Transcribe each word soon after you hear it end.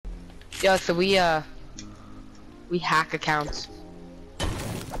Yeah, so we hack accounts.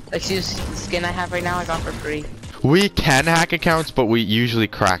 Like, see this skin I have right now, I got for free. We can hack accounts, but we usually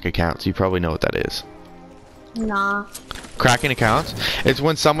crack accounts. You probably know what that is. Nah. Cracking accounts? It's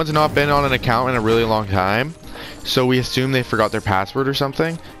when someone's not been on an account in a really long time, so we assume they forgot their password or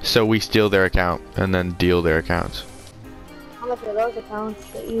something, so we steal their account and then deal their accounts. How much are those accounts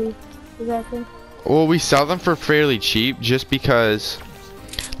that you exactly? Well, we sell them for fairly cheap just because,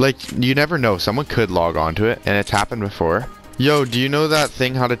 like, you never know. Someone could log on to it, and it's happened before. Yo, do you know that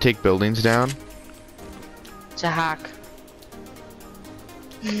thing, how to take buildings down? It's a hack.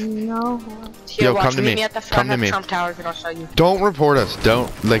 No. Here, Yo, watch, come to meet me. at the Come front to of me. Trump Towers and I'll show you. Don't report us.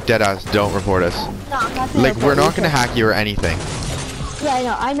 Don't, like, deadass, don't report us. No, I'm not gonna Like, we're report not you, gonna so- hack you or anything. Yeah, I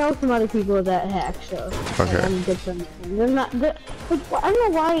know. I know some other people that hack, so. Okay. Like, I'm good friends with them. They're not. Like, I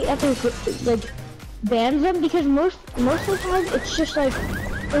don't know why Epic like bans them, because most of the time it's just like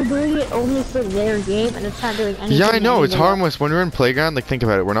they're doing it only for their game and it's not doing anything. Yeah, I know, it's anymore. harmless. When we're in Playground, like, think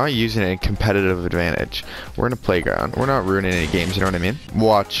about it. We're not using it in competitive advantage. We're in a Playground. We're not ruining any games, you know what I mean?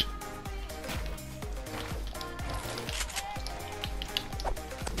 Watch.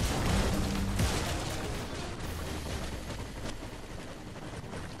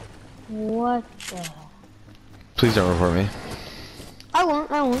 What the? Please don't report me. I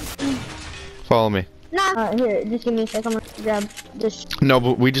won't. Follow me. Nah. Here, just give me a second. I'm gonna grab this. No,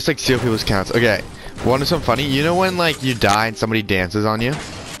 but we just, like, steal people's accounts. Okay, want something funny? You know when, like, you die and somebody dances on you?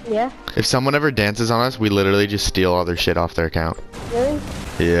 Yeah. If someone ever dances on us, we literally just steal all their shit off their account. Really?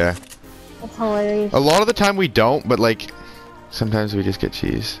 Yeah. That's hilarious. A lot of the time we don't, but, like, sometimes we just get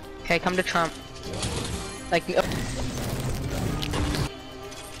cheese. Okay, come to Trump. Like,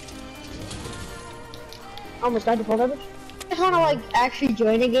 Almost died to pull over. I just wanna like actually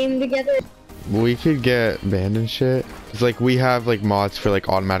join a game together. We could get banned and shit. It's like we have, like, mods for, like,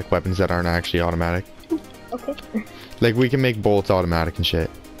 automatic weapons that aren't actually automatic. Okay. Like, we can make bolts automatic and shit.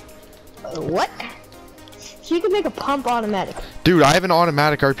 What? So you can make a pump automatic. Dude, I have an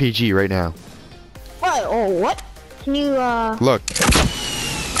automatic RPG right now. What? Oh, what? Can you, Look.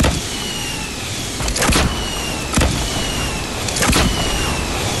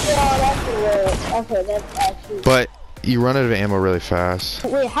 Oh, that's hilarious. Okay, that's actually... But you run out of ammo really fast.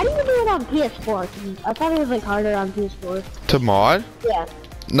 Wait, how do you do it on PS4? 'Cause I thought it was, like, harder on PS4. To mod? Yeah.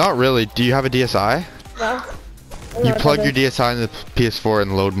 Not really. Do you have a DSi? No? You plug your DSi in the PS4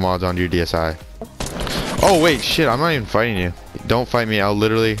 and load mods onto your DSi. Oh wait, shit, I'm not even fighting you. Don't fight me, I'll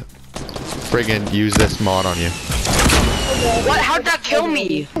literally friggin' use this mod on you. what? How'd that kill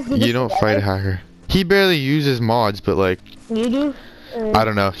me? You don't fight a hacker. He barely uses mods, but, like, You do? I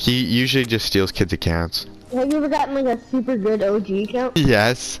don't know. He usually just steals kids' accounts. Have you ever gotten, like, a super good OG account?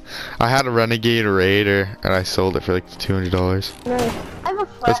 Yes. I had a Renegade Raider and I sold it for like $200. Nice. I have a friend.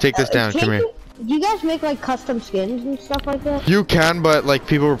 Let's take this down, come here. Do you guys make, like, custom skins and stuff like that? You can, but, like,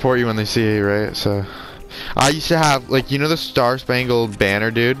 people report you when they see you, right? So I used to have, like, you know the Star Spangled Banner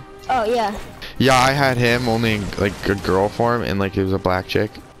dude? Oh, yeah. Yeah, I had him only in, like, a girl form and, like, it was a black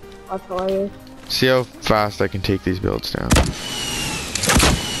chick. That's hilarious. See how fast I can take these builds down.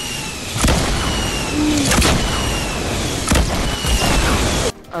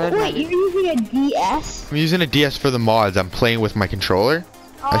 Wait, you're using a DS? I'm using a DS for the mods. I'm playing with my controller.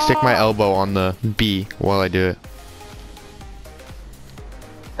 I stick my elbow on the B while I do it.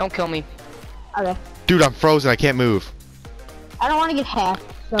 Don't kill me. Okay. Dude, I'm frozen. I can't move. I don't want to get hacked.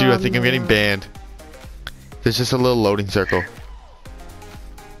 So Dude, I think I'm getting banned. There's just a little loading circle.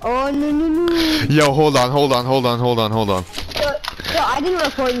 Oh, no. Yo, hold on. So, I didn't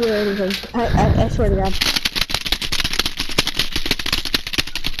report you or anything. I swear to God.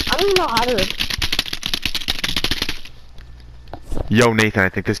 I don't even know how to. Yo, Nathan, I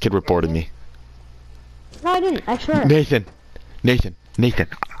think this kid reported me. No, I didn't. I swear. Nathan.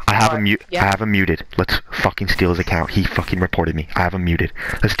 I have him Yeah. I have him muted. Let's fucking steal his account. He fucking reported me. I have him muted.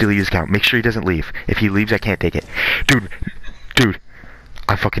 Let's delete his account. Make sure he doesn't leave. If he leaves, I can't take it. Dude.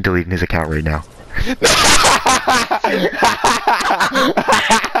 I'm fucking deleting his account right now.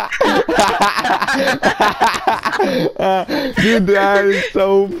 Dude, that is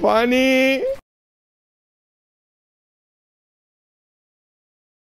so funny.